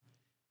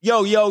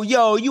Yo,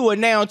 you are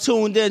now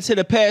tuned into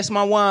the Pass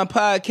My Wine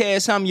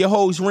podcast. I'm your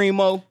host,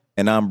 Remo.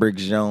 And I'm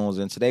Briggs Jones.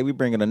 And today we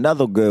bringing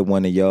another good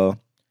one to y'all.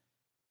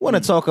 Want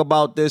to talk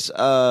about this,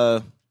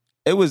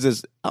 it was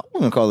this, I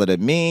wouldn't call it a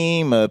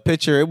meme, a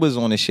picture. It was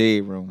on the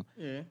Shade Room.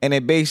 Yeah. And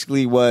it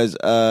basically was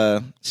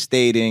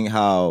stating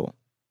how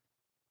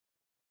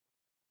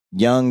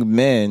young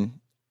men,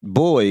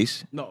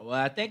 boys. No,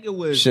 I think it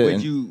was,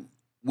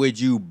 would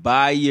you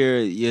buy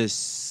your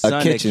son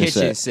a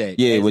kitchen set?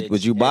 Yeah,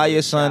 would you buy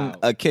your son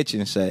a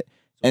kitchen set?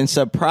 And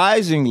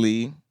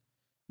surprisingly,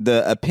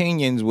 the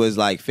opinions was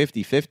like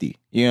 50-50.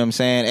 You know what I'm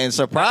saying? And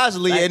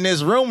surprisingly, in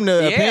this room,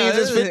 the opinions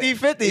is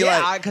 50-50.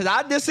 Yeah, because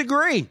I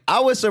disagree.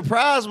 I was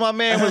surprised my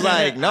man was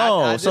like,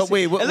 no. So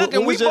wait, we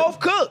both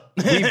cook.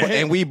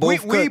 We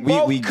both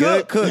cook. We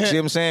good cooks. You know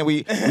what I'm saying?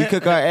 We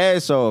cook our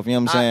ass off. You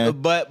know what I'm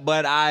saying?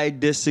 But I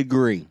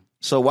disagree.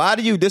 So why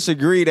do you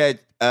disagree that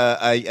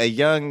a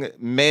young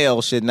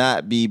male should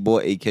not be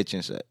bought a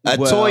kitchen set,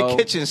 toy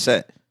kitchen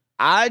set?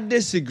 I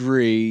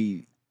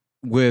disagree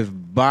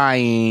with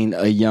buying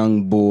a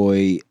young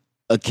boy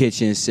a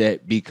kitchen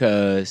set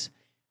because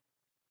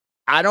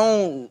I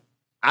don't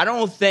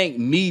think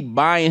me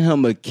buying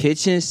him a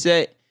kitchen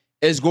set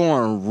is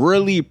going to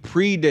really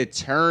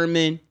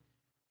predetermine,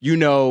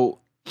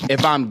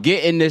 if I'm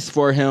getting this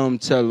for him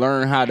to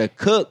learn how to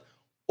cook,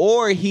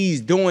 or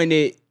he's doing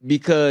it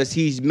because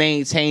he's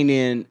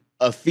maintaining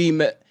a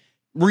female,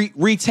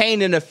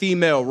 retaining a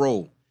female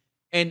role.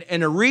 And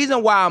the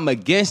reason why I'm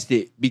against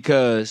it,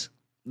 because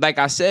like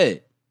I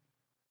said,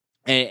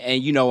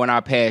 and in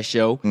our past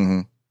show,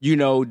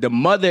 the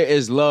mother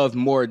is loved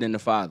more than the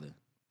father.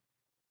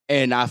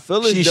 And I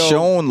feel as though she's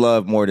shown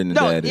love more than the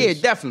dad is. Yeah,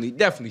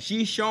 definitely.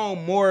 She's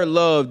shown more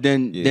love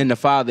than the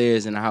father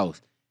is in the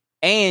house.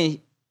 And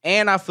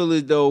I feel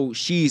as though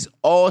she's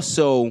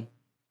also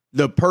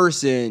the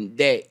person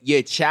that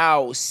your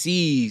child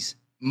sees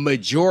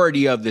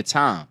majority of the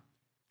time.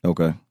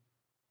 Okay.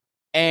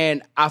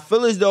 And I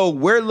feel as though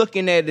we're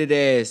looking at it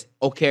as,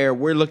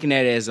 we're looking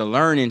at it as a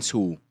learning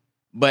tool.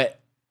 But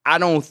I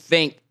don't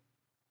think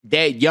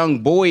that young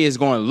boy is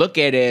going to look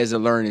at it as a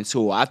learning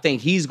tool. I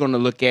think he's going to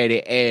look at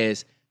it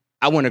as,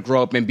 I want to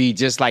grow up and be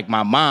just like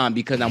my mom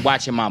because I'm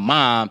watching my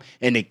mom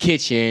in the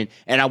kitchen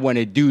and I want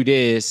to do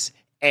this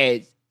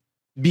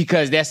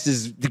because this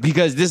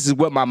is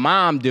what my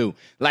mom do.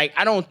 Like,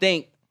 I don't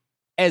think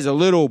as a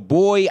little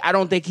boy, I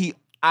don't think he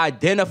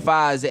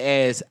identifies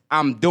as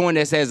I'm doing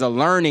this as a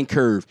learning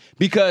curve.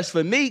 Because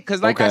for me,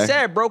 I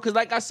said, bro, I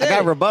got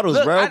rebuttals,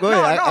 look, bro. Go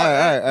ahead. All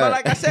right. But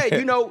like I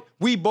said,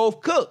 we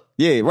both cook.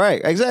 Yeah,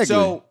 right.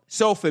 Exactly.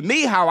 So for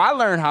me, how I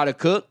learned how to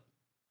cook,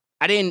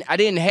 I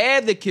didn't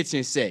have the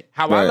kitchen set.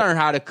 How I learned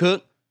how to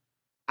cook,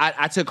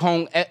 I took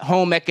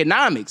home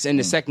economics in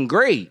the second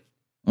grade.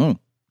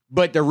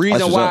 But the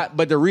reason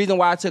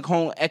why I took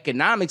home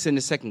economics in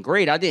the second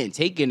grade, I didn't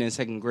take it in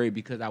second grade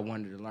because I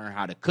wanted to learn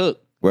how to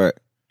cook. Right.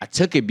 I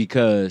took it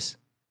because,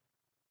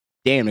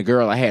 damn, the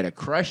girl I had a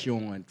crush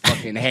on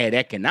fucking had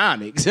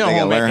economics.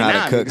 Nigga learn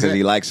how to cook because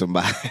he likes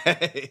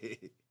somebody.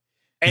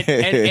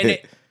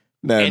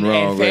 Nothing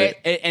wrong with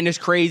it. And it's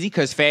crazy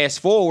because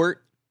fast forward,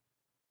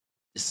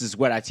 this is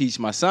what I teach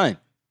my son.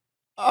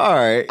 All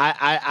right.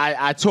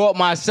 I taught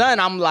my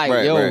son, I'm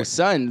like,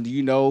 son,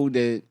 you're going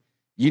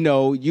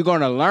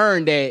to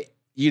learn that,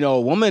 a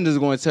woman is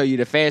going to tell you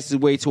the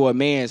fastest way to a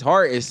man's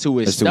heart is to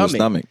his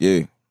stomach.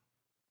 Yeah.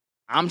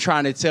 I'm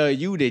trying to tell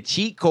you the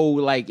cheat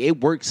code, like,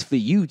 it works for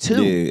you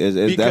too. Yeah,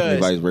 it's definitely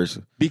vice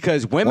versa.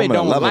 Because women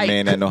don't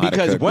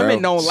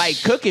like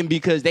cooking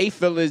because they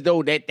feel as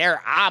though that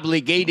they're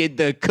obligated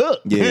to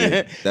cook.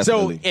 Yeah, definitely.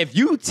 So if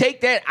you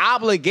take that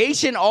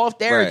obligation off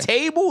their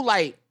table,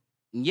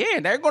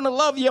 they're gonna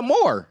love you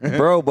more.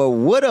 Bro, but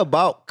what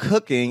about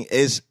cooking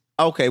is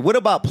okay? What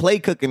about play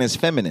cooking is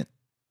feminine?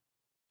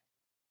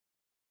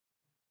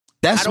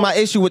 That's my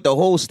issue with the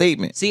whole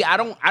statement. See, I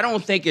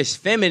don't think it's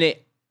feminine.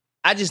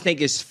 I just think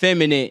it's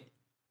feminine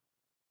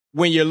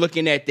when you're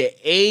looking at the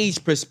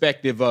age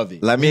perspective of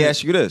it. Let me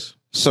ask you this.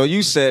 So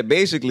you said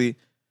basically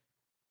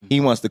he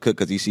wants to cook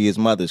because he see his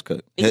mother's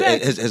cook.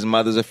 Exactly. His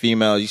mother's a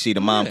female. You see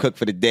the mom cook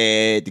for the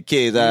dad, the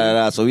kids,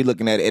 so he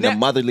looking at it in a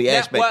motherly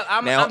aspect. Well,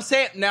 I'm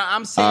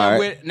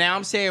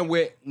saying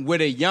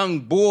with a young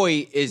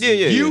boy is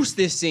used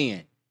to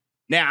seeing.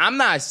 Now, I'm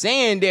not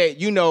saying that,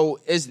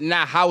 it's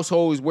not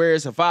households where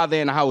it's a father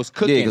in the house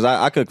cooking. Yeah, because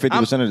I cook 50%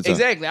 of the time.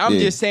 Exactly. I'm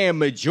just saying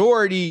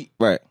majority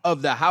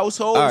of the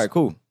households. All right,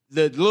 cool.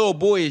 The little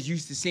boy is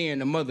used to seeing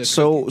the mother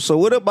cooking. So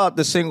what about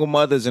the single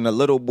mothers and the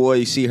little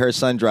boy see her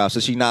son drive?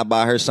 Should she not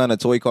buy her son a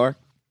toy car?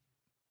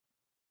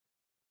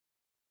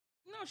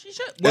 No, she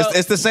should. Well,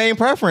 it's the same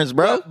preference,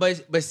 bro. But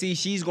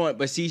she's gonna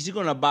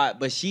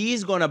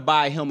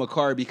buy him a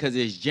car because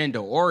it's gender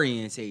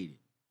orientated.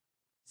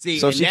 See,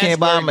 so she can't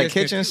buy him a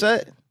kitchen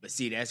set? But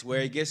see, that's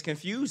where it gets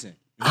confusing.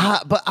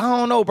 But I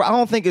don't know, bro. I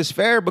don't think it's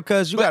fair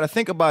because you got to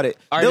think about it.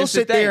 They'll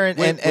sit there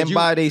and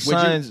buy their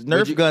sons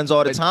Nerf guns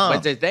all the time.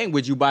 But the thing,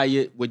 would you buy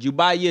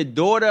your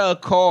daughter a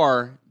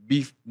car?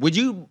 Would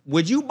you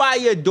buy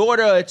your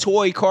daughter a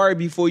toy car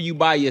before you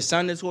buy your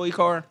son a toy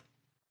car?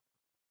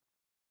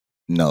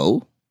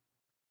 No.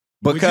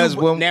 Because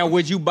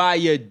would you buy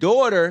your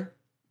daughter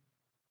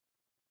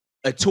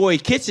a toy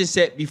kitchen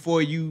set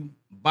before you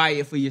buy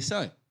it for your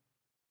son?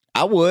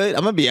 I would.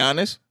 I'm gonna be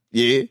honest.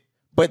 Yeah.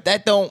 But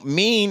that don't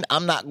mean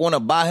I'm not gonna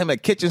buy him a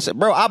kitchen set.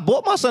 Bro, I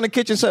bought my son a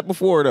kitchen set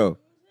before though.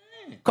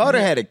 Carter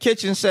had a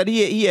kitchen set.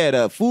 He had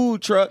a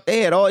food truck.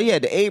 He had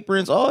the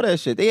aprons, all that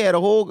shit. They had a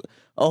whole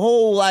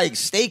like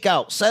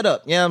stakeout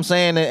setup, you know what I'm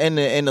saying,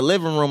 in the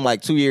living room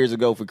like 2 years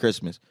ago for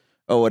Christmas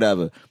or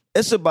whatever.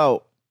 It's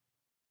about,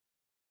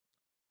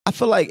 I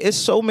feel like it's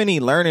so many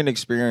learning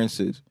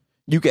experiences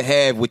you could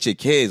have with your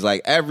kids.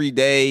 Like every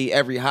day,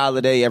 every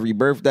holiday, every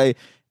birthday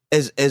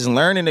is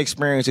learning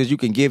experiences you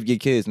can give your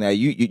kids. Now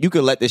you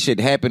could let this shit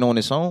happen on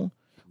its own,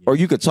 or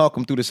you could talk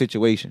them through the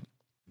situation.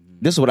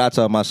 This is what I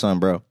tell my son,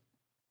 bro.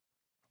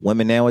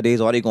 Women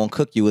nowadays, all they gonna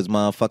cook you is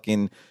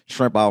motherfucking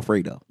shrimp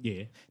Alfredo.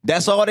 Yeah.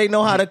 That's all they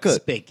know how to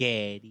cook.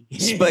 Spaghetti,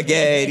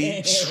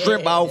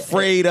 shrimp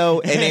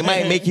Alfredo, and they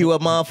might make you a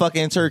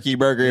motherfucking turkey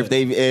burger if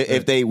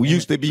they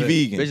used to be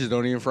vegan. Bitches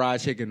don't even fry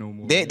chicken no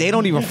more. They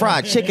don't even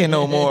fry chicken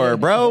no more,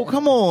 bro.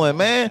 Come on,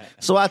 man.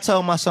 So I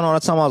tell my son all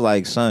the time, I was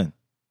like, son,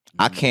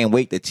 I can't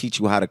wait to teach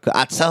you how to cook.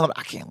 I tell him,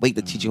 I can't wait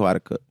to teach you how to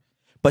cook.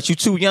 But you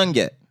too young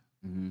yet.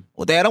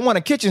 Well, Dad, I want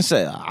a kitchen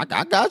set.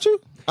 I got you.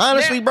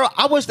 Honestly, bro,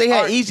 I wish they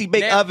had easy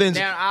bake ovens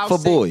for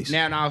boys.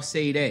 Now I'll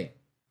say that.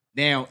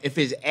 Now, if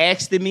it's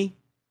asked of me,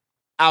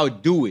 I'll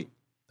do it.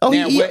 Oh,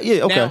 now,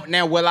 yeah, okay.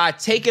 Now, will I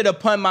take it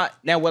upon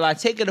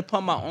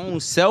my own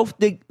self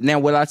to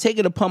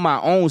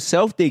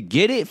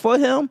get it for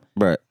him?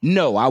 Right.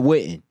 No, I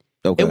wouldn't.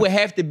 Okay. It would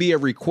have to be a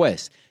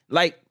request.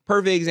 Like,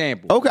 perfect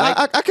example. Okay,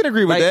 like, I can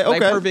agree with that. Okay.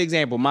 Like, perfect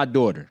example, my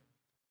daughter.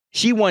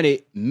 She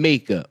wanted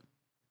makeup.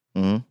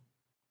 Mm-hmm.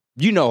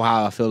 You know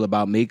how I feel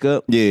about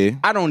makeup. Yeah.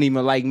 I don't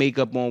even like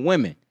makeup on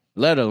women,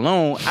 let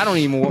alone I don't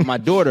even want my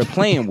daughter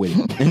playing with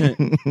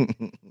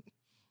it.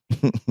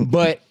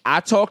 But I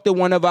talked to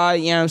one of our,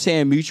 you know what I'm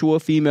saying, mutual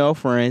female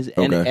friends,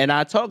 and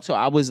I talked to her.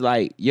 I was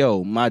like,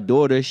 yo, my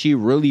daughter, she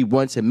really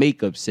wants a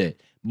makeup set.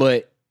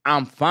 But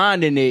I'm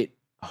finding it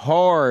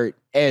hard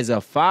as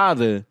a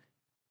father.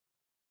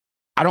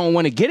 I don't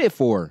want to get it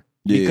for her.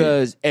 Yeah.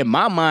 Because in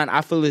my mind,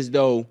 I feel as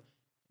though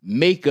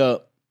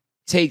makeup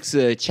takes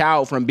a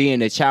child from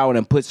being a child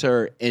and puts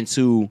her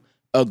into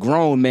a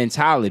grown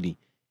mentality.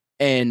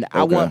 And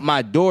I want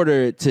my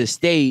daughter to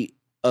stay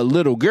a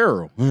little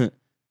girl.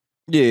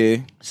 Yeah.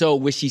 So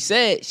what she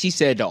said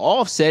to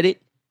offset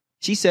it,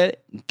 she said,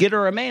 get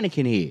her a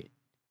mannequin head.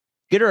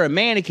 Get her a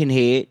mannequin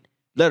head,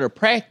 let her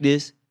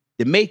practice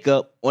the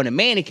makeup on a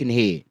mannequin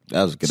head.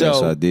 That was a good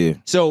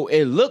idea. So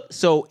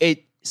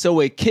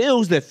it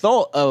kills the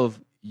thought of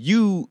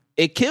you.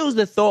 It kills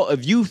the thought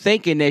of you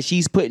thinking that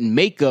she's putting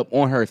makeup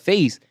on her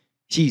face.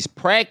 She's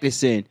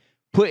practicing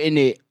putting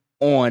it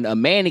on a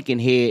mannequin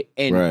head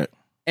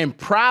and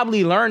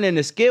probably learning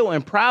the skill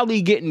and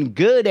probably getting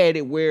good at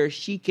it where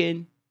she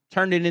can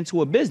turn it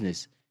into a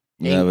business.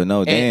 You never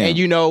know.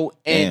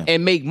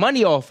 And make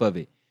money off of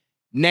it.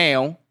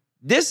 Now,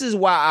 this is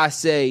why I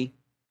say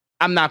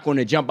I'm not going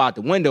to jump out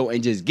the window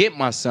and just get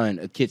my son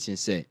a kitchen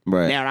set.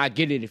 Right. Now, I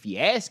get it if he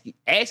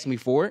asks me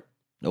for it.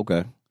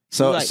 Okay.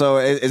 So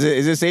is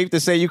it safe to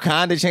say you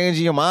kind of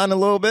changing your mind a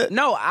little bit?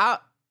 No, I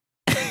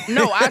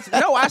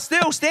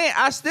still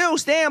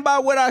stand by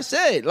what I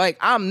said. Like,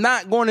 I'm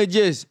not going to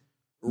just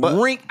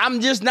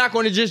I'm just not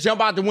going to just jump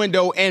out the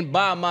window and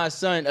buy my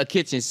son a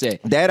kitchen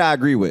set. That I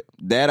agree with.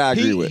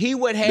 He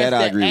would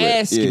have to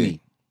ask me.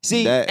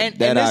 See,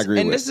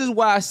 this is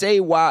why I say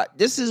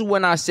this is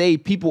when I say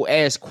people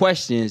ask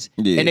questions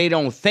and they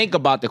don't think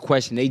about the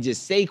question. They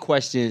just say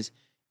questions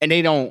and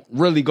they don't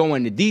really go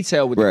into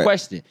detail with the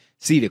question.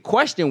 See, the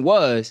question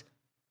was,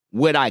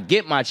 would I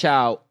get my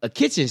child a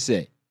kitchen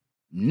set?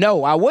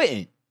 No, I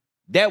wouldn't.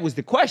 That was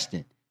the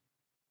question.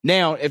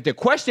 Now, if the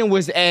question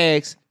was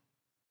asked,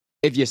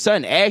 if your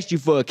son asked you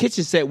for a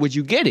kitchen set, would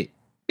you get it?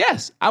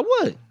 Yes, I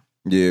would.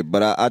 Yeah,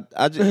 but I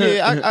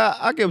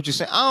get what you're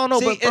saying. I don't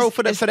know, but bro,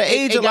 for the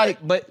age of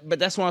like, but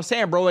that's what I'm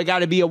saying, bro. It got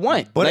to be a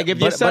want. But like if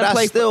your son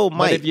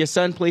if your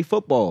son play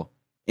football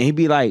and he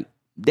be like,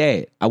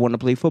 Dad, I want to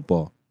play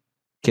football.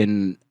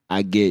 Can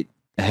I get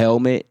a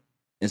helmet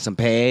and some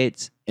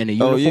pads and a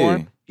uniform?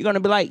 Yeah. You're gonna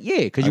be like, yeah,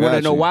 because you want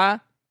to know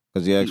why?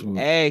 Because he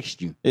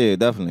asked you. Yeah,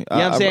 definitely. You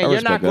know what I'm saying?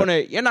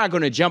 You're not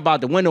gonna jump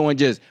out the window and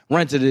just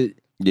run to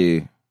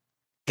the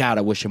God,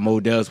 I wish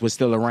Modell's was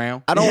still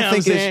around. I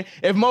don't think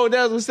if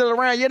Modell's was still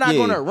around, you're not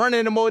gonna run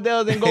into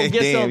Modell's and go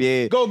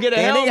get go get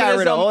a helmet. They got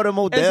rid of all the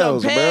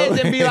Modell's, and some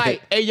pads and be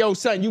like, hey, yo,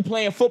 son, you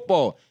playing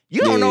football.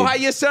 You don't know how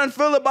your son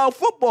feel about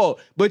football,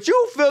 but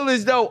you feel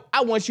as though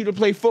I want you to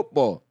play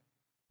football.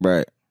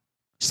 Right.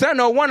 Son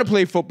don't want to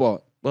play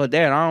football. Well,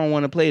 Dad, I don't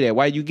want to play that.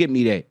 Why you get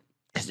me that?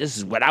 Because this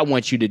is what I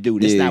want you to do.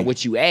 This is not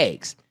what you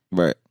asked.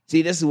 Right.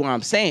 See, this is what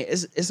I'm saying.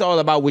 It's all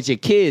about what your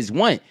kids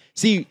want.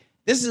 See,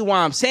 this is why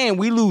I'm saying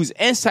we lose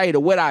insight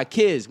of what our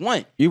kids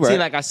want. You right. See,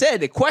 like I said,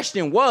 the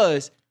question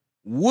was,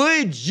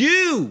 would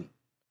you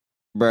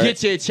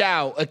get your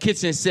child a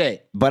kitchen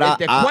set? But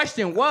the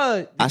question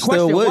wasn't,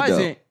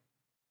 though.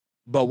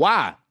 but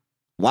why?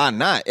 why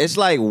not? It's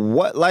like,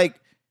 what? Like,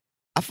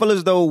 I feel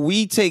as though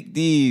we take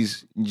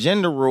these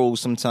gender roles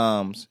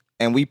sometimes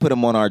and we put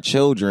them on our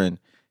children.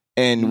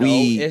 And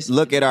we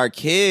look at our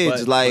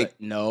kids like,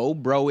 no,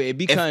 bro, it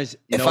becomes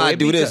if I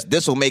do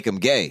this will make him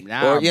gay.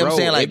 Nah, or you know what I'm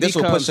saying? Like this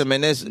will push him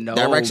in this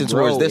direction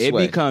towards this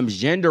way. It becomes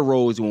gender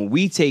roles when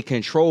we take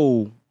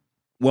control.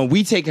 When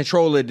we take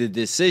control of the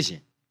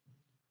decision,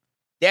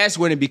 that's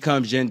when it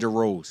becomes gender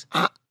roles.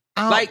 I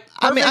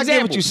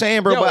get what you're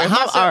saying, bro. But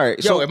how? All right,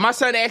 if my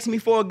son asks me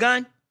for a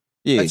gun,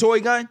 a toy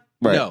gun,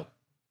 no,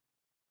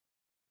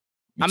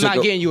 I'm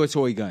not getting you a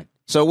toy gun.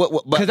 So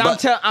what?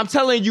 Because I'm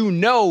telling you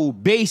no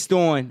based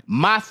on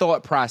my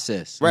thought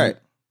process. Right.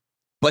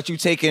 But you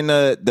taking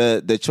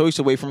the choice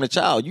away from the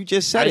child. You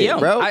just said it,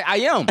 bro. I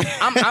am.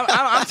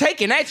 I'm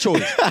taking that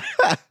choice.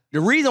 The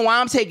reason why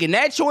I'm taking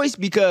that choice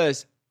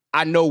because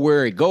I know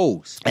where it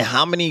goes. And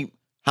how many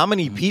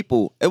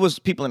people? It was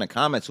people in the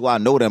comments who I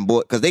know them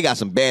bought because they got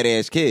some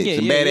badass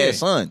kids, badass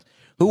sons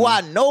who I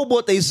know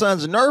bought their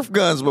sons Nerf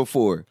guns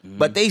before,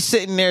 but they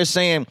sitting there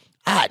saying,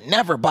 "I'd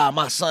never buy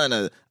my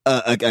son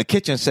a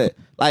kitchen set."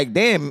 Like,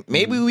 damn,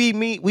 maybe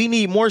we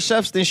need more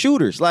chefs than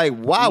shooters. Like,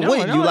 why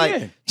wouldn't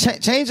you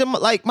change them?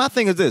 Like, my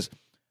thing is this: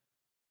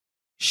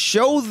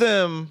 show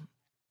them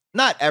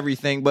not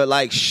everything, but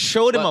like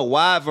show them a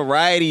wide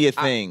variety of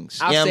things.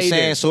 You know what I'm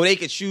saying? This. So they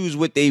can choose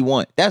what they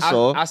want. That's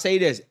all. I say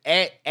this: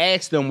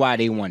 ask them why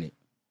they want it.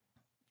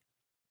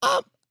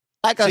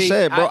 Like I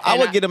said, bro, I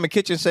would get him a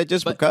kitchen set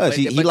just because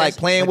he like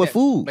playing with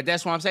food. But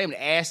that's what I'm saying.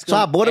 Ask him. So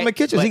I bought him a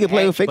kitchen so he can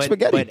play with fake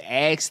spaghetti. But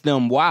ask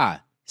them why.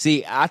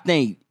 See, I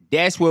think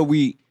that's where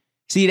we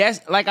see.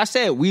 That's like I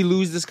said, we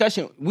lose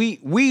discussion. We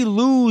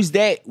lose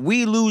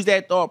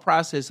that thought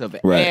process of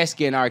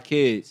asking our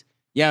kids.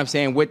 You know what I'm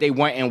saying? What they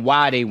want and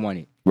why they want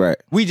it. Right.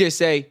 We just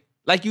say,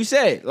 like you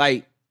said,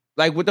 like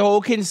with the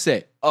whole kitchen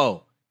set.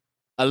 Oh,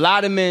 a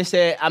lot of men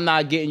said, I'm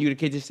not getting you the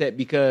kitchen set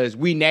because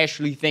we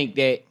naturally think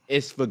that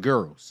it's for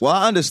girls. Well,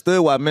 I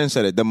understood why men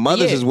said it. The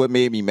mothers is what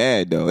made me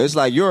mad, though. It's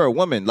like, you're a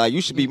woman. Like,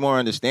 you should be more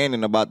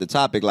understanding about the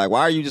topic. Like,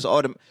 why are you just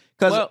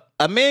because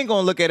a man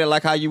gonna look at it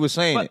like how you were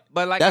saying it.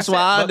 But like that's why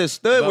I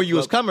understood where you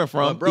was coming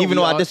from, bro, even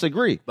though I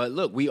disagree. But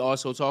look, we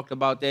also talked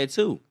about that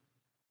too.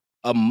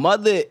 A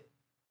mother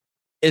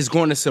is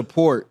going to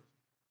support,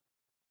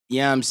 you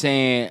know what I'm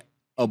saying,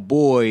 a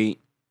boy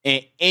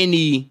in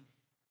any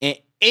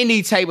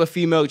type of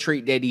female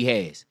trait that he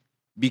has.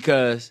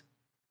 Because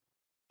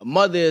a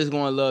mother is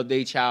going to love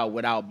their child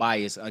without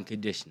bias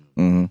unconditionally.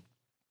 Mm-hmm.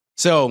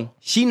 So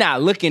she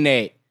not looking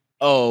at,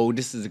 oh,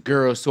 this is a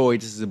girl's toy,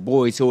 this is a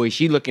boy toy.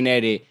 She looking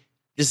at it,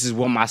 this is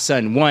what my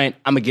son want,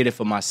 I'm going to get it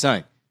for my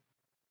son.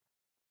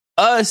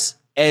 Us,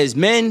 as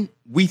men,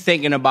 we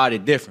thinking about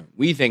it different.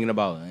 We thinking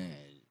about,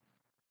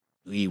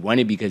 do he want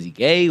it because he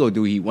gay or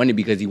do he want it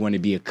because he want to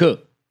be a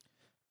cook?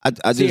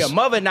 See, a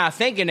mother not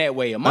thinking that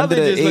way. A mother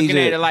just looking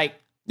at it like,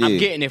 I'm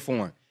getting it for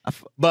him.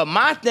 But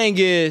my thing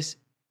is,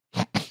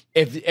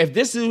 if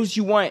this is what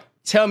you want,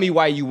 tell me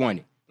why you want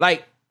it.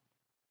 Like,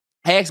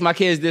 I ask my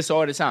kids this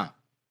all the time.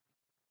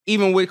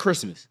 Even with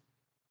Christmas.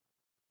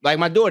 Like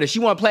my daughter, she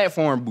want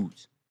platform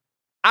boots.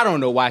 I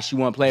don't know why she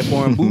want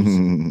platform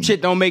boots.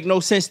 Shit don't make no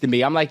sense to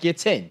me. I'm like, you're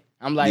 10.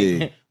 I'm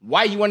like,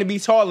 why you want to be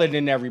taller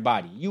than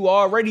everybody? You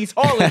already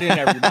taller than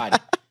everybody.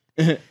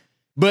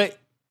 But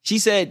she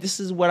said, this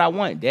is what I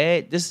want,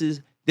 Dad. This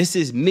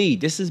is me.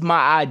 This is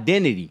my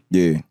identity.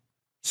 Yeah.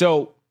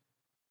 So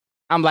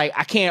I'm like,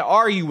 I can't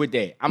argue with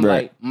that. I'm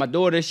like, my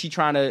daughter, she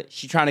trying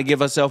to give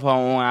herself her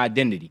own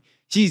identity.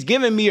 She's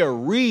giving me a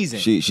reason.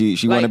 She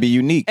like, want to be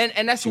unique.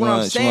 And that's what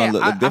I'm saying.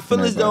 I feel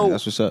as though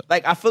that's what's up.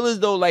 Like I feel as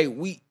though like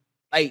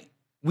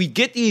we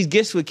get these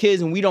gifts for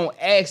kids and we don't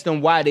ask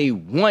them why they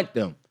want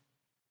them.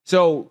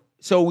 So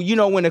you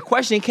know, when the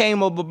question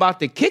came up about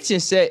the kitchen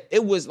set,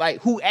 it was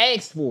like, who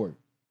asked for it?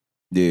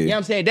 Yeah. You know what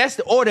I'm saying? That's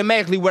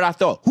automatically what I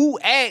thought. Who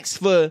asked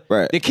for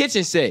the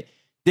kitchen set?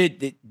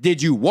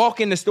 Did you walk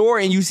in the store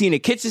and you seen a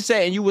kitchen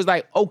set and you was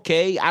like,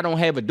 okay, I don't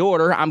have a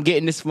daughter, I'm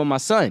getting this for my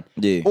son?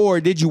 Yeah.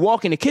 Or did you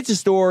walk in the kitchen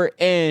store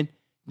and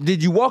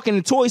did you walk in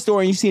the toy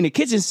store and you seen a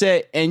kitchen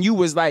set and you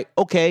was like,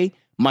 okay,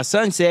 my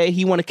son said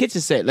he want a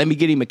kitchen set, let me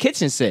get him a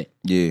kitchen set?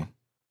 Yeah.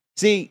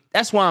 See,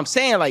 that's why I'm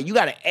saying, like, you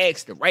gotta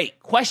ask the right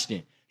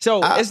question.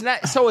 So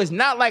it's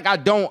not like I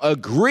don't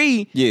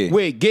agree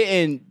with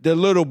getting the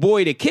little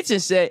boy the kitchen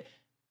set.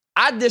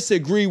 I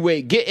disagree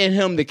with getting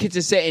him the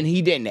kitchen set and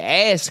he didn't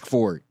ask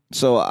for it.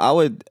 So I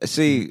would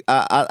see.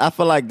 I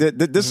feel like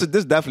this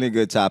is definitely a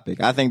good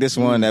topic. I think this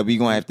one that we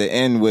gonna have to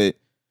end with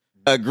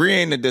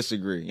agreeing to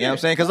disagree. You know what I'm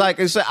saying? Because like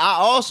I said, I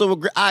also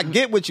agree. I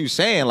get what you're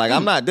saying. Like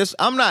I'm not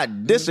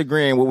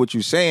disagreeing with what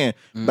you're saying,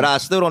 but I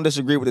still don't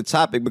disagree with the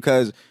topic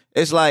because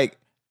it's like,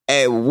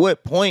 at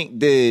what point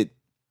did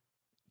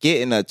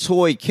getting a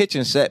toy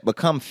kitchen set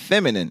become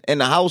feminine in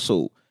the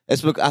household?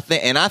 It's because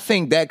I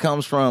think that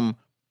comes from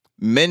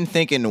men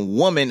thinking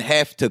women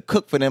have to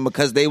cook for them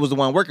because they was the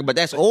one working. But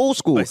that's old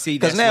school.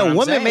 Because now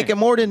women making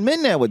more than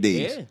men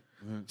nowadays. Yeah.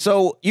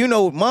 So,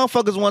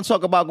 motherfuckers want to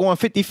talk about going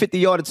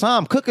 50-50 all the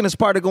time. Cooking is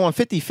part of going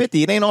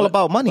 50-50. It ain't all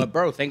about money. But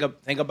bro, think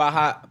about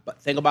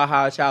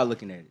how a child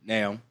looking at it.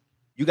 Now,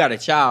 you got a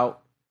child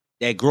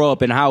that grew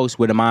up in a house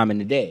with a mom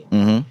and a dad.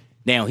 Mm-hmm.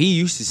 Now he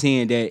used to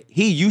seeing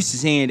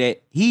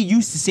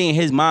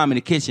his mom in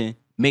the kitchen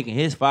making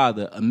his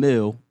father a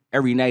meal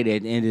every night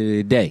at the end of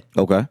the day.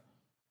 Okay.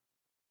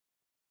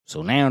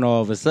 So now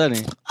all of a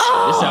sudden, this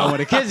how what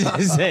the kitchen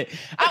is saying.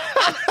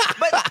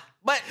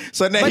 But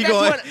so now he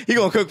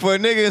gonna cook for a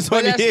nigga in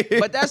 20 years.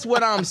 But that's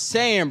what I'm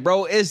saying,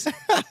 bro. It's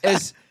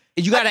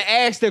you gotta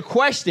ask the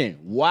question,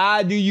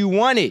 why do you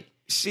want it?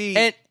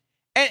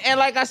 And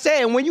like I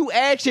said, when you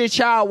ask your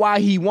child why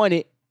he want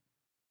it,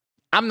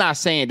 I'm not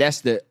saying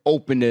that's the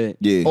open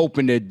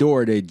the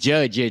door to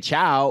judge your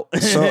child.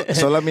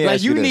 So let me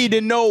ask you this. You need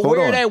to know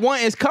where that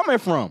want is coming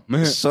from.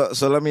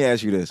 So let me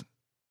ask you this.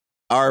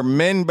 Are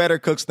men better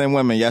cooks than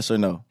women, yes or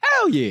no?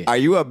 Hell yeah. Are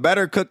you a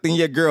better cook than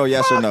your girl,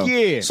 yes or no?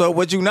 Yeah. So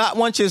would you not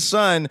want your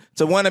son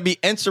to want to be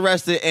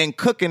interested in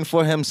cooking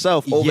for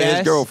himself over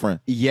his girlfriend?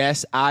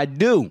 Yes, I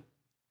do.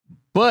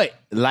 But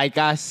like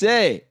I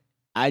said,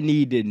 I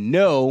need to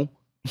know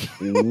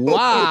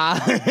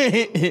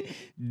why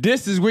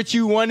this is what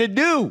you want to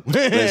do.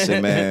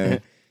 Listen,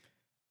 man.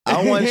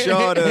 I want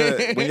y'all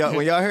to when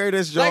y'all hear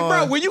this, John. Like,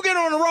 bro, when you get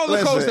on a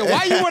roller coaster,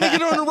 why you want to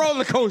get on a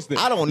roller coaster?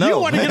 I don't know. You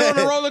want to get on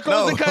a roller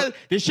coaster because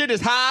the shit is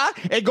high,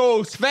 it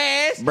goes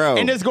fast, bro,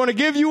 and it's going to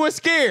give you a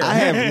scare. I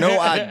have no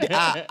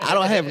idea. I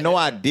don't have no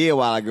idea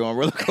why I go on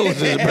roller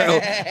coasters, bro.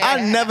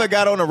 I never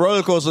got on a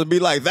roller coaster and be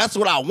like, that's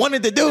what I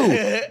wanted to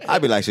do.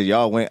 I'd be like, shit,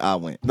 y'all went, I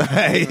went.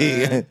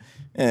 It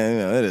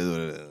is what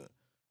it is.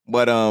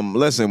 But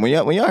listen, when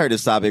y'all heard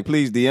this topic,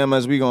 please DM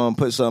us. We gonna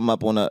put something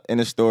up in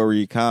the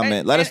story,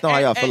 comment. Let us know how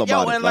y'all feel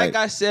about it. And like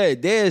I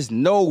said, there's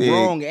no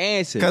wrong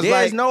answer.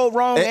 There's no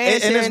wrong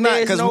answer, and it's not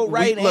because no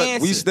right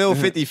answer. We still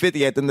 50-50 at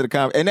the end of the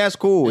conversation, and that's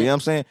cool. You know what I'm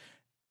saying?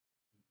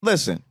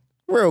 Listen,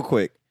 real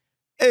quick,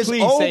 it's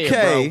please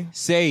okay.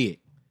 Say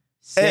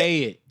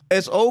it.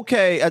 It's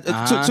okay.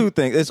 Two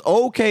things. It's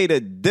okay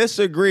to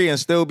disagree and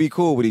still be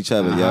cool with each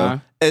other,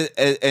 yo.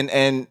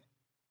 And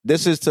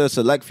this is to a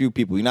select few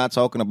people. You're not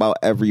talking about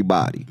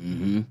everybody.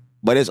 Mm-hmm.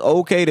 But it's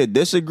okay to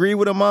disagree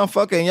with a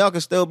motherfucker and y'all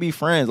can still be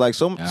friends. Like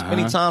so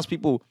many times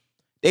people,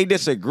 they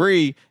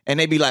disagree and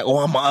they be like, oh,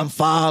 I'm gonna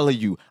unfollow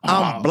you.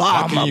 I'm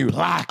blocking you.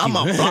 I'm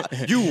a block.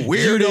 You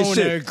weird as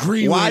shit.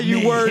 Why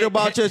you worried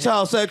about your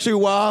child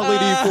sexuality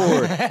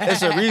for?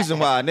 It's a reason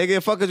why.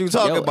 Nigga, fuck is you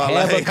talking about?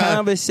 Have a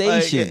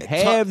conversation.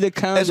 Have the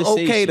conversation.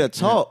 It's okay to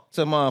talk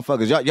to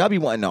motherfuckers. Y'all be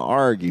wanting to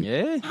argue.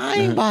 Yeah. I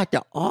ain't about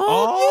to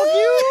argue.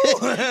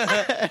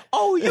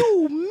 Oh,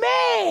 you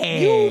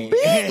mad. You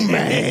big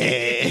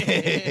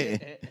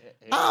mad.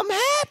 I'm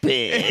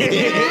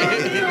happy.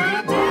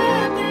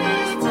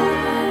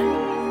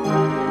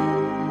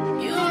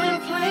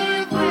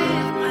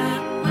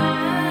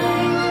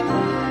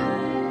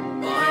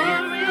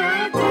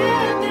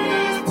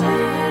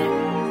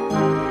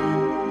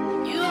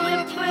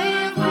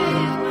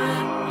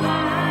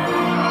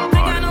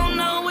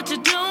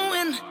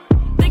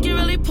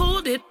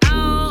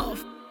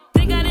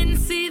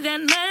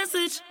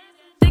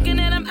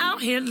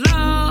 Out here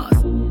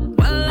lost.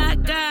 Well, I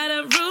got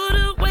a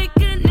rude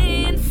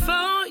awakening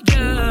for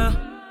you.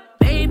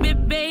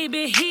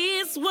 Baby,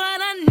 here's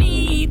what I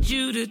need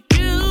you to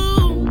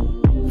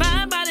do.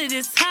 Buy body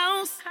this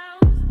house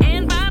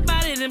and buy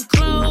body them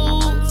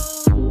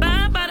clothes.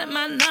 Buy body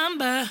my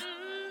number.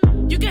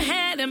 You can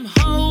have them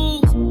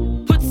hoes.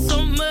 Put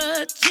so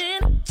much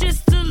in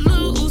just to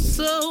lose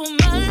so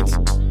much.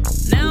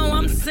 Now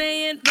I'm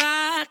saying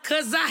bye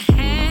 'cause I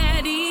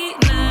had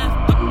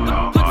enough.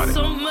 Put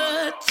so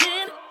much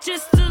in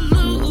just to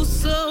lose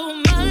so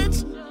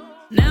much.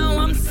 Now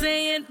I'm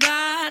saying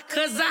bye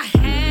 'cause I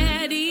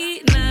had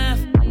enough.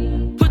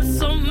 Put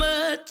so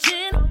much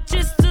in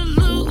just to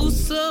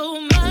lose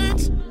so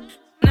much.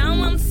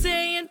 Now I'm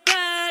saying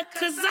bye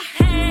 'cause I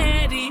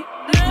had enough.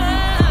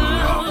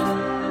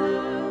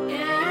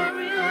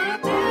 Every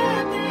day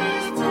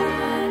this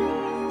time,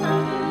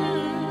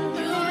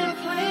 you've been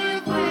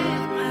playing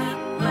with my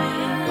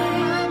mind.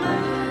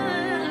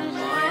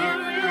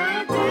 Every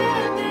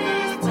day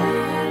this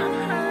time,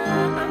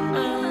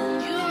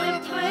 you've been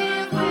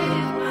playing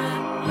with my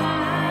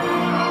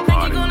mind. Think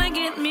you're gonna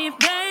get me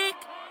back?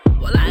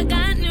 Well, I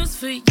got news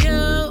for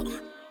you.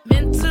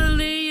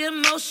 Mentally,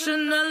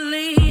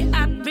 emotionally,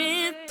 I've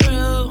been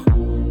through.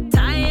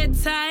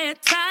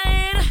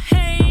 Tired of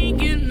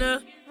hanging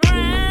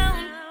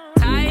around.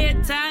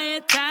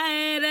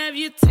 Tired of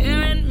you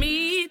tearing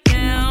me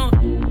down.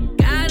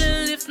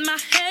 Gotta lift my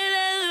head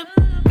up,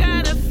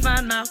 gotta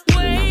find my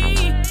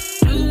way.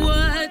 Do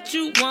what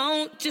you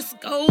want, just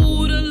go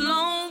the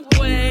long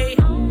way.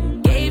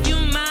 Gave you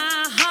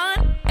my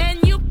heart and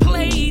you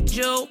played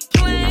your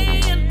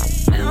plan.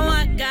 Now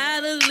I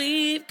gotta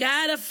leave,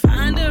 gotta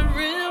find a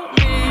real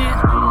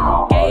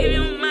man. Gave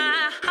you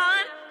my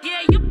heart,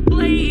 yeah, you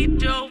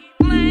played your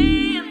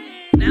plan.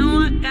 Now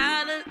I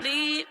gotta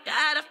leave,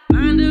 gotta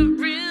find a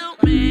real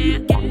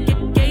man.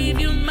 Gave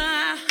you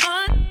my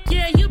heart,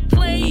 yeah, you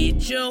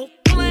played your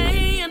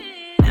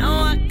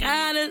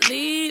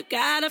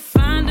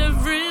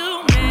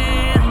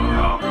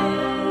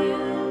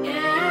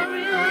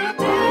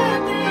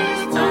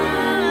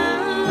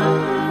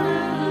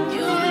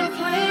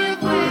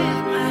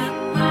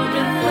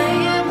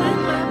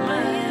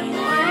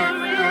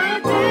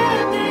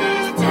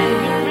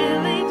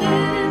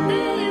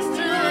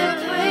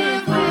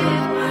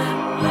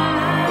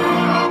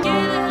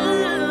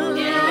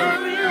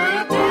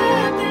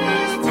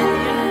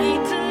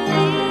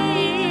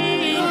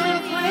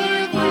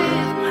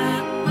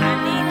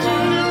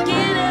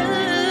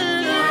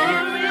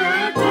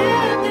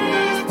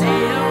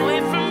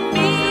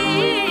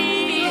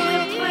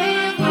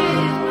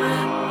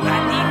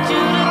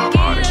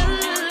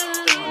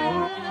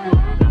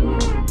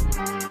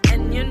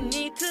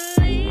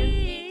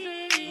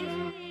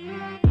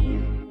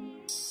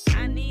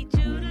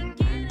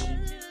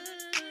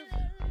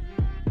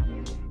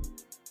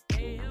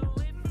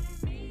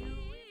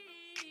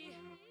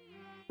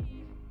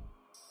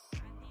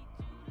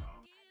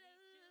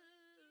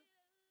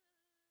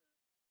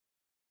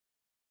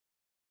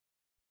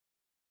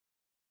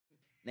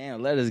Now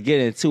let us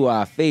get into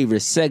our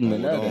favorite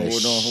segment of the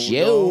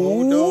show.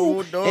 Hold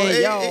on. And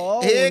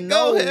y'all Here it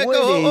know go. Here it what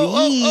go.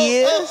 it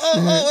is.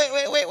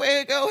 Wait.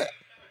 Here it go.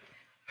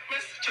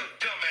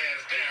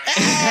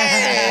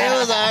 Hey, it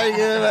was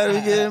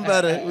already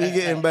good. We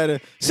getting better.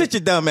 Sit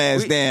your dumb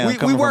ass down.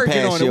 We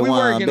working on it. We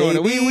working on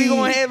it. We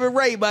gonna have it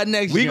right by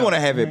next We year.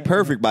 gonna have it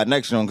perfect by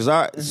next year.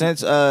 Because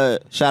since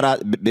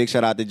big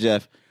shout out to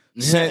Jeff.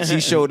 Since he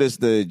showed us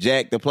the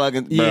jack, the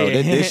plug-in, bro,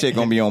 this shit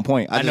gonna be on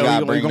point. I just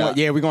gotta bring it up.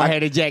 Yeah, we're gonna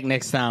have the jack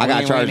next time. I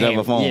got charged up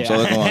a phone,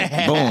 so it's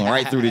going boom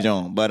right through the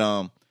joint. But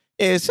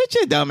yeah, sit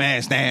your dumb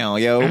ass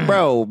down, yo,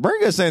 bro.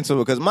 Bring us into it,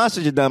 because my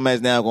sit your dumb ass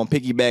down gonna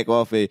piggyback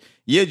off of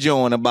your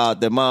joint about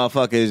the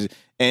motherfuckers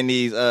and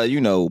these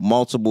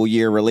multiple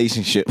year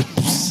relationships.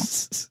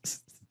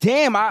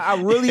 Damn, I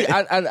really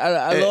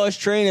lost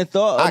train of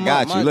thought. I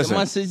got you. Listen,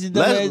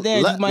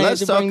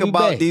 let's talk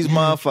about these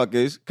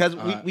motherfuckers, because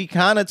we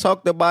kind of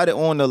talked about it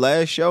on the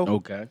last show.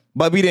 Okay,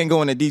 but we didn't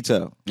go into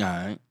detail. All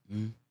right.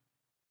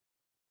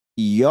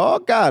 Y'all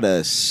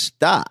gotta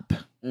stop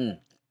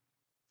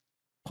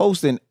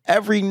posting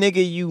every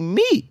nigga you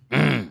meet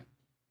and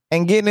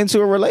getting into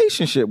a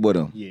relationship with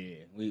them. Yeah,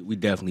 we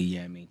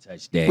definitely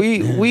touched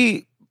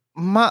that.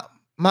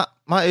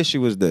 My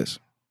issue is this.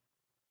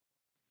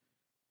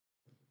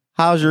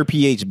 How's your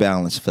pH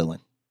balance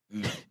feeling?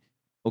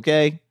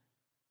 Okay?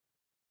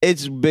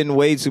 It's been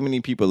way too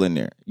many people in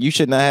there. You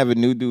should not have a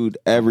new dude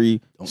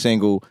every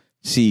single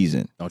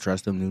season. Don't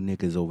trust them new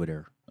niggas over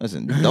there.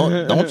 Listen,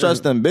 don't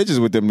trust them bitches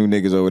with them new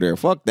niggas over there.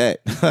 Fuck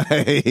that.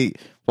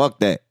 Fuck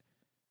that.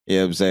 You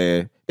know what I'm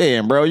saying?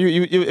 Damn, bro,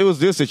 it was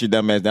this that you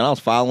dumb ass down. I was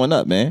following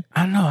up, man.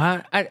 I know.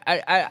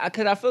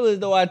 I feel as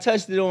though I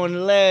touched it on the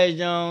last,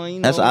 John. You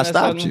know, That's why I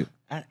stopped you.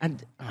 All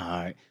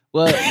right.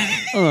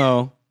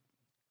 Well,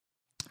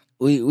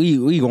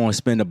 we gonna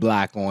spend a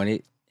block on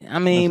it. I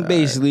mean,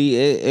 basically,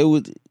 it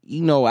was,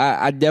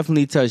 I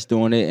definitely touched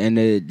on it, and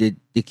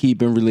the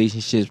keeping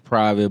relationships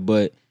private.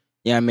 But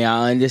yeah, I mean,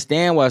 I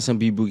understand why some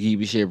people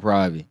keep shit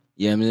private.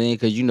 You know what I'm saying?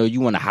 Because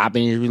you want to hop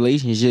in these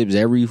relationships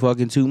every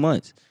fucking 2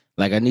 months.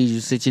 Like, I need you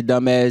to sit your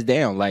dumb ass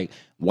down. Like,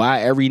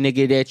 why every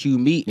nigga that you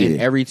meet and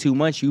every 2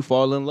 months you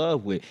fall in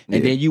love with,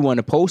 and then you want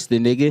to post the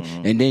nigga,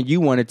 and then you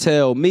want to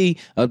tell me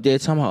up there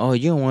talking about, oh,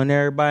 you don't want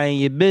everybody in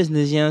your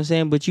business, you know what I'm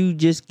saying? But you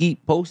just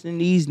keep posting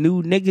these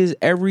new niggas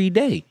every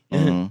day.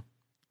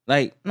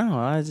 Like, no,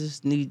 I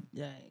just need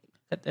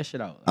cut that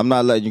shit out. I'm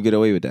not letting you get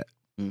away with that.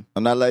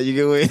 I'm not letting you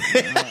get away.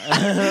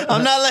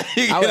 I'm not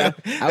letting you get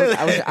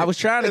away. I was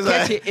trying to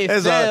catch it.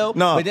 It fell,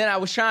 but then I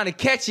was trying to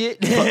catch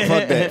it.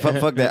 Fuck that.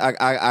 Fuck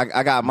that.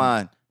 I got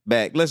mine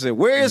back. Listen,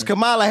 where is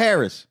Kamala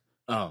Harris?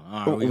 Oh,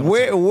 all right.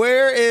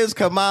 Where is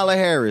Kamala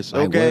Harris?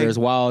 Okay, where's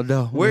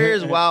Waldo?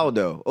 Where's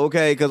Waldo?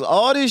 Okay, because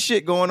all this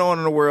shit going on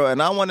in the world,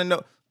 and I want to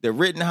know the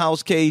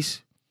Rittenhouse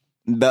case.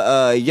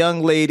 The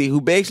young lady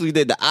who basically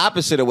did the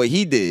opposite of what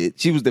he did.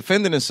 She was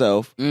defending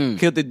herself,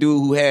 killed the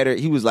dude who had her.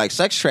 He was like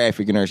sex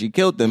trafficking her. She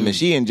killed him, and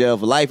she in jail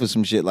for life or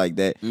some shit like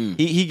that.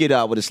 He get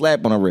out with a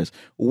slap on her wrist.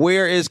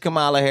 Where is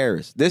Kamala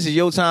Harris? This is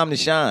your time to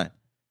shine.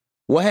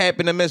 What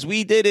happened to Miss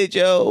We Did It,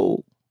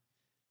 yo?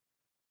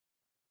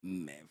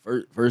 Man,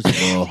 first of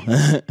all,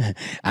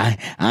 I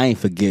ain't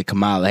forget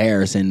Kamala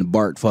Harris in the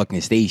BART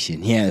fucking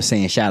station. You know what I'm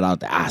saying? Shout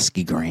out to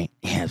Oscar Grant.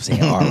 You know what I'm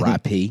saying?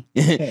 R.I.P.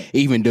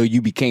 Even though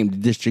you became the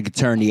district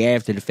attorney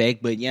after the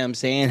fact, but you know what I'm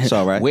saying? It's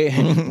all right.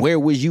 Where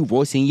was you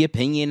voicing your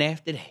opinion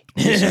after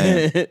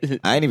that?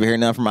 I ain't even heard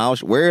nothing from Al.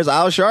 Where's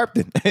Al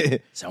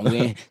Sharpton?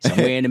 somewhere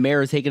in the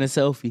mirror taking a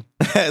selfie.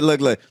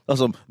 Look.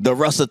 Awesome. The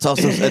Russa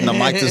Tussus and the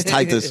Mitus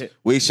Titus.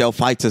 We shall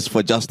fight us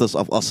for justice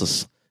of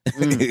us.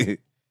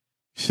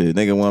 Shit,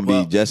 nigga want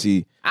to be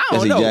Jesse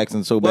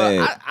Jackson so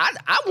bad.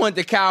 I want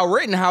the Kyle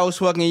Rittenhouse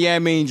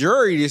fucking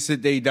jury to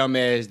sit their dumb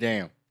ass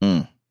down.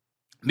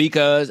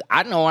 Because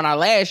I know on our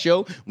last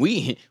show,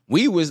 we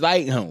was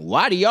like,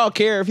 why do y'all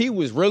care if he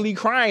was really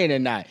crying or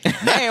not?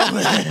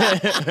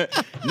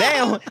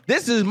 Now,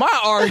 this is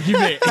my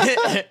argument.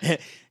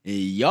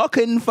 Y'all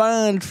couldn't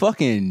find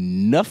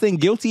fucking nothing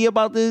guilty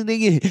about this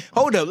nigga.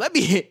 Hold up,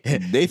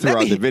 They threw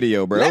out the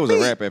video, bro. It was a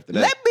wrap after that.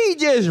 Let me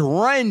just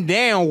run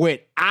down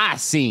what I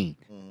seen.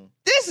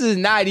 This is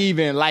not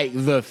even like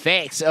the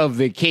facts of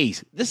the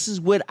case. This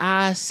is what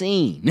I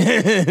seen.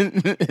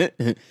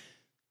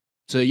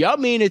 So y'all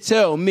mean to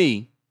tell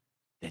me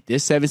that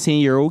this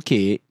 17-year-old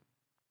kid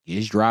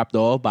gets dropped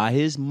off by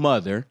his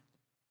mother,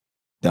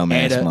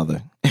 dumbass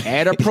mother,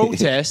 at a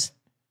protest,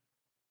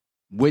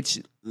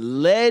 which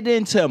led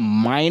into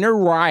minor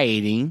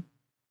rioting,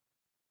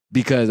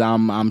 because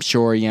I'm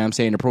sure, you know what I'm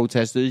saying, the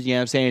protesters, you know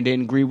what I'm saying,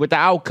 didn't agree with the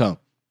outcome.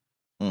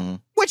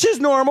 Which is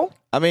normal.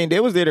 I mean, they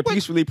was there to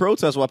peacefully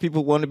protest while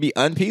people wanted to be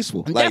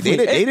unpeaceful. Like, they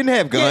didn't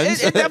have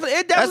guns. It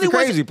definitely That's the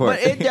crazy part.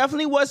 But it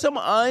definitely was some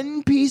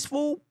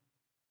unpeaceful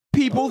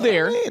people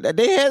there.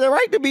 They had the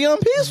right to be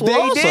unpeaceful.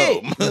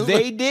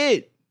 They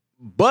did.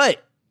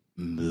 But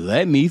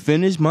let me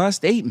finish my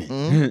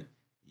statement.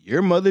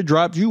 Your mother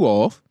dropped you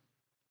off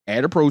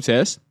at a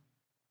protest.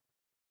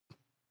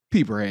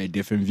 People had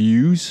different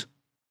views.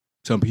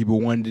 Some people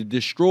wanted to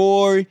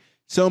destroy.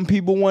 Some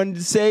people wanted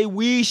to say,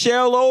 we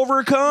shall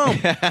overcome.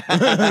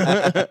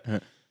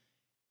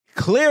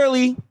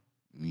 Clearly,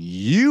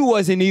 you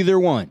wasn't either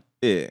one.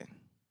 Yeah.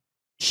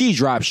 She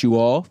drops you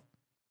off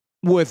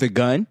with a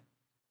gun.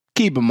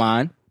 Keep in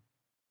mind,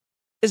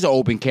 it's an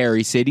open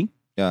carry city.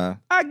 Uh-huh.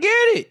 I get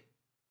it.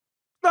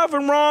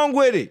 Nothing wrong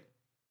with it.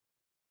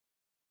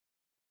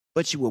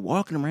 But you were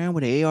walking around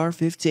with an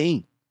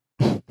AR-15.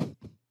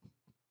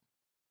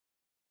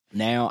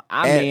 Now,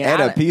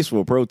 At a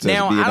peaceful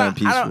protest, being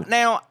unpeaceful.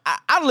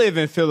 I live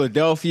in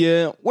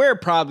Philadelphia. We're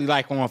probably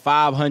like on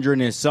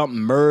 500 and something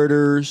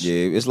murders.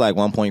 Yeah, it's like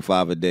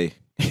 1.5 a day.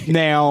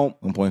 Now,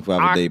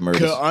 1.5 a day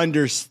murders. I could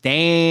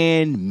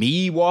understand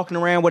me walking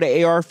around with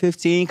an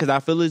AR-15 because I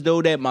feel as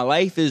though that my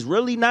life is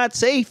really not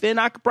safe and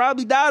I could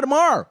probably die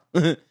tomorrow.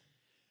 But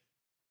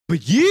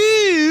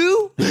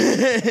you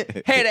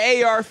had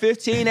an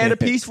AR-15 at a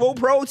peaceful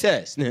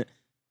protest.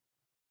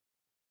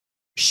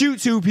 Shoot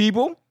 2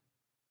 people.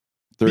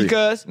 3.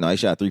 Because no, he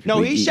shot 3 people.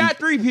 No, he shot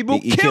 3 people,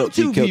 killed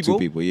 2 people. Killed 2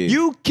 people, yeah.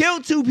 You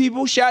killed 2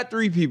 people, shot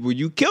 3 people.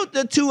 You killed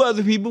the 2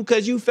 other people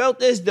because you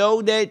felt as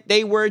though that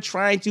they were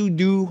trying to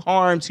do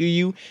harm to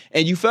you,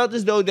 and you felt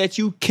as though that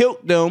you killed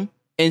them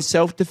in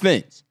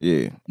self-defense.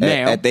 Yeah.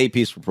 Now, at their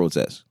peaceful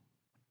protest.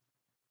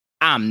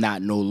 I'm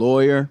not no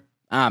lawyer.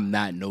 I'm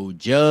not no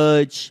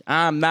judge.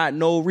 I'm not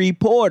no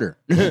reporter.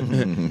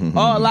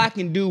 All I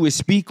can do is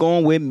speak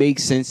on what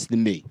makes sense to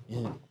me.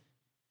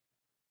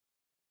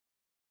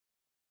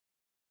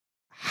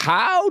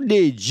 How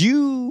did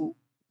you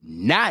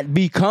not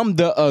become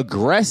the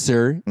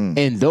aggressor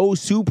and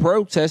those 2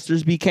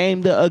 protesters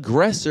became the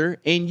aggressor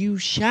and you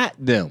shot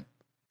them?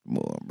 Come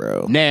on,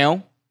 bro.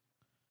 Now,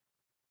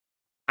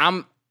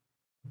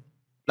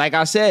 like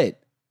I said,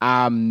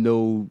 I'm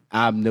no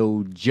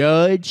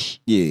judge.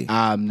 Yeah.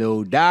 I'm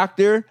no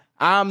doctor.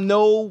 I'm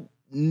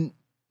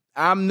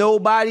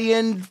nobody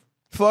in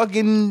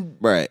fucking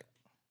right.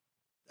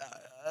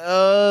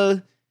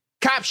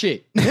 Cop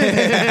shit.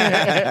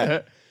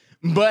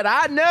 But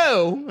I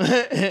know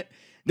that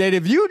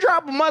if you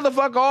drop a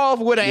motherfucker off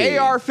with an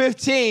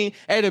AR-15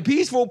 at a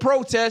peaceful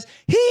protest,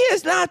 he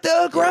is not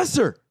the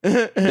aggressor.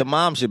 The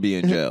mom should be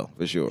in jail,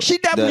 for sure. She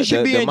definitely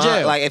should be in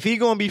jail. Like, if he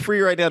gonna be free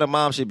right now, the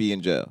mom should be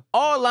in jail.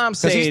 All I'm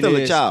saying is... Because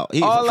he's still a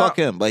child. Fuck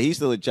him, but he's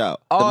still a child.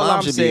 The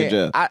mom should be in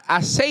jail.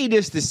 I say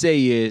this to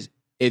say is,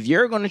 if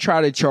you're going to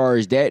try to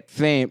charge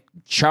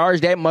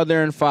that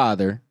mother and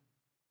father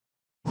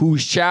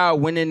whose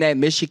child went in that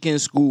Michigan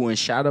school and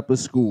shot up a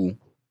school...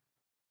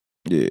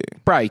 Yeah,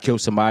 probably killed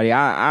somebody.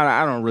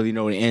 I don't really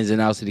know the ins and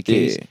outs of the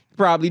case. Yeah.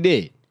 Probably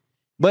did,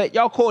 but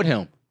y'all caught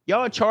him.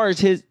 Y'all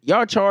charged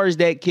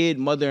that kid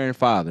mother and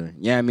father.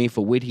 You know what I mean,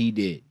 for what he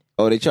did.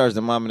 Oh, they charged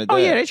the mom and the dad. Oh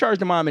yeah, they charged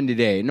the mom and the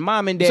dad. And the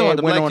mom and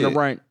dad went on the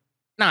run.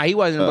 Nah, he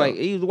wasn't black.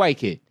 He was a white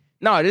kid.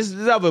 No, this is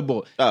this other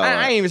boy.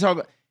 I ain't even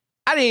talking.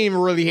 I didn't even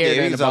really hear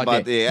anything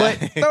about that.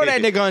 But throw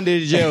that nigga under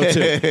the jail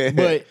too.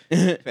 But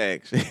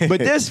facts. But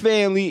this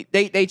family,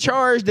 they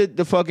charged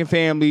the fucking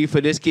family for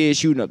this kid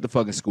shooting up the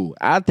fucking school.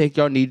 I think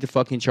y'all need to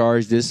fucking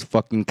charge this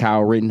fucking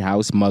Kyle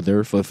Rittenhouse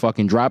mother for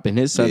fucking dropping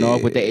his son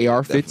off with the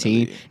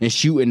AR-15 and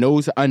shooting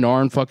those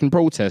unarmed fucking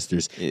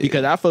protesters. Yeah.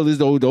 Because I feel as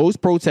though those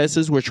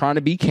protesters were trying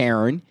to be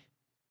Karen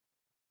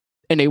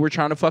and they were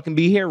trying to fucking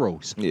be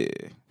heroes. Yeah.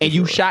 And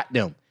you shot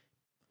them.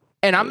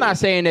 And I'm not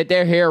saying that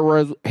their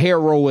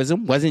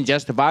heroism wasn't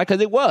justified,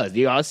 because it was.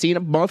 Y'all seen a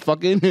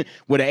motherfucker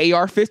with an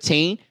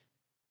AR-15.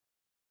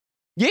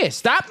 Yeah,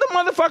 stop the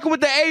motherfucker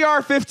with the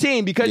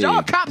AR-15, because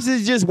y'all cops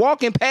is just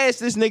walking past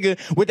this nigga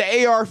with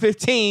the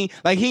AR-15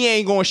 like he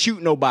ain't gonna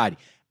shoot nobody.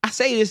 I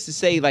say this to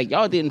say, like,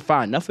 y'all didn't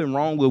find nothing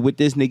wrong with what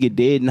this nigga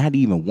did. Not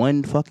even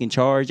one fucking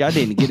charge. Y'all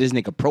didn't get this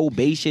nigga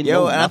probation.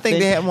 Yo, and I think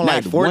they had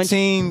like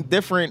 14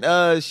 different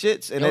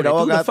shits, and they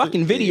all got the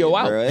fucking video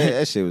out. Bro,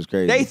 that shit was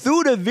crazy. They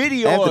threw the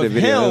video of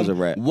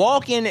him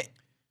walking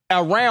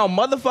around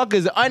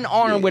motherfuckers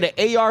unarmed with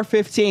an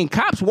AR-15.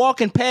 Cops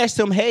walking past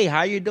him. Hey,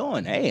 how you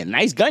doing? Hey, a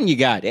nice gun you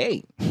got.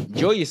 Hey,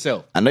 enjoy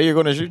yourself. I know you're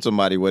gonna shoot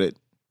somebody with it.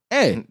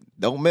 Hey,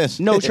 don't miss.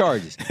 No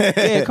charges.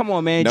 Yeah, come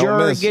on, man.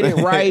 Juror, get it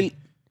right.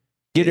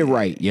 Get it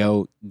right,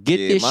 yo. Get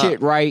this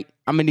shit right.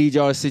 I'm going to need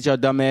y'all to sit your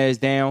dumb ass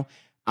down.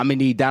 I'm going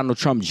to need Donald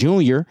Trump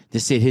Jr. to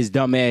sit his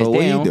dumb ass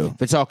down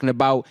for talking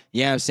about,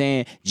 you know what I'm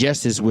saying,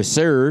 justice was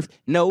served.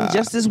 No,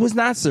 justice was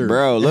not served.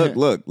 Bro,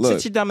 look.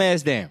 Sit your dumb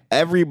ass down.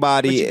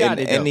 Everybody in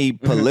any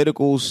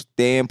political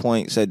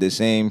standpoint said the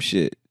same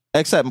shit.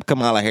 Except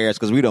Kamala Harris,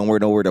 because we don't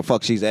know where the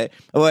fuck she's at.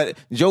 But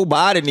Joe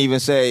Biden even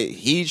said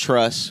he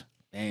trusts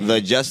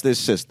the justice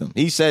system.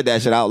 He said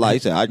that shit out loud. He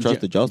said, I trust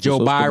the justice system.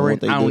 Joe Byron,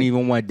 I don't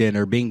even want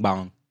dinner. Bing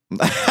bong.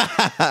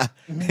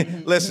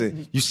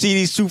 Listen, you see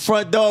these 2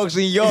 front dogs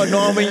in your yard, know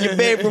I'm in your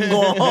bedroom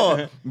going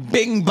hard.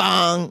 Bing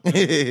bong.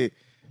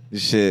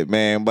 Shit,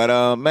 man.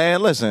 But,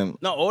 man, listen.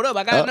 No, hold up.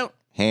 I got another.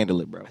 Handle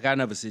it, bro. I got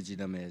another sit your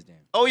dumb ass down.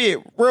 Oh, yeah.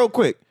 Real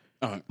quick.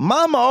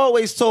 Mama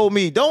always told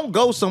me, don't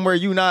go somewhere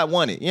you not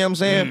wanted. You know what I'm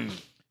saying?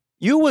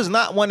 You was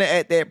not wanted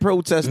at that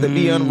protest to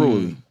be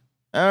unruly.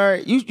 All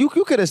right, you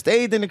could have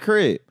stayed in the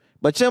crib,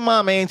 but your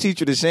mama ain't teach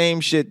you the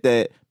same shit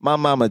that my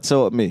mama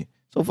taught me.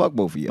 So fuck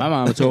both of y'all. My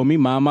mama told me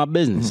mind my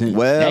business.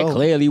 Well, that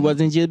clearly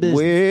wasn't your business.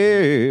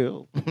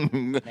 Well,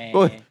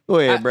 go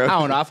ahead, bro. I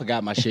don't know. I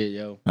forgot my shit,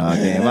 yo. Oh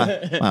damn,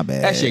 my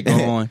bad. That shit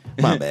gone.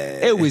 My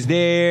bad. It was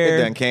there.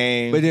 It done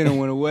came. But then it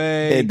went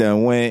away. It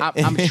done went.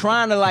 I'm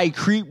trying to like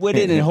creep with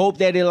it and hope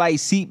that it like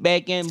seep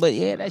back in. But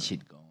yeah, that shit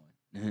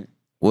gone.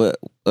 What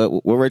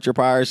Richard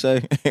Pryor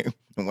say?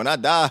 When I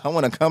die, I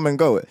want to come and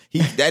go.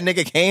 That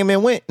nigga came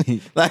and went.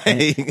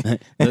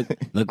 Like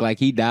look like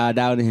he died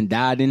out and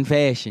died in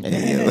fashion.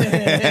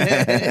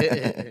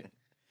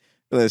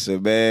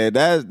 Listen, man,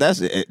 that's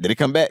it. Did it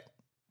come back?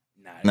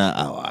 Nah.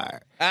 Oh, all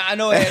right. I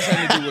know it had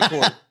something to do with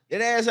court.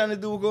 It had something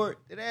to do with court.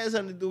 It had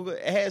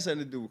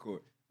something to do with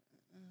court.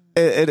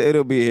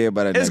 It'll be here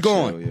by the It's next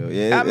gone. show, yo.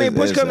 Yeah, I mean,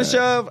 push it's come to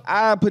shove,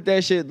 I put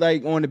that shit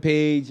like on the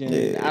page,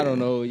 and I don't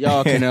know.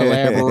 Y'all can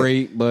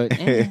elaborate, but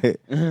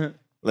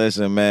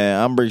Listen,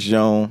 man, I'm Bricks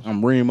Jones.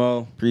 I'm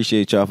Remo.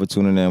 Appreciate y'all for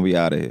tuning in. We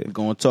out of here. We're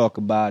gonna talk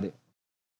about it.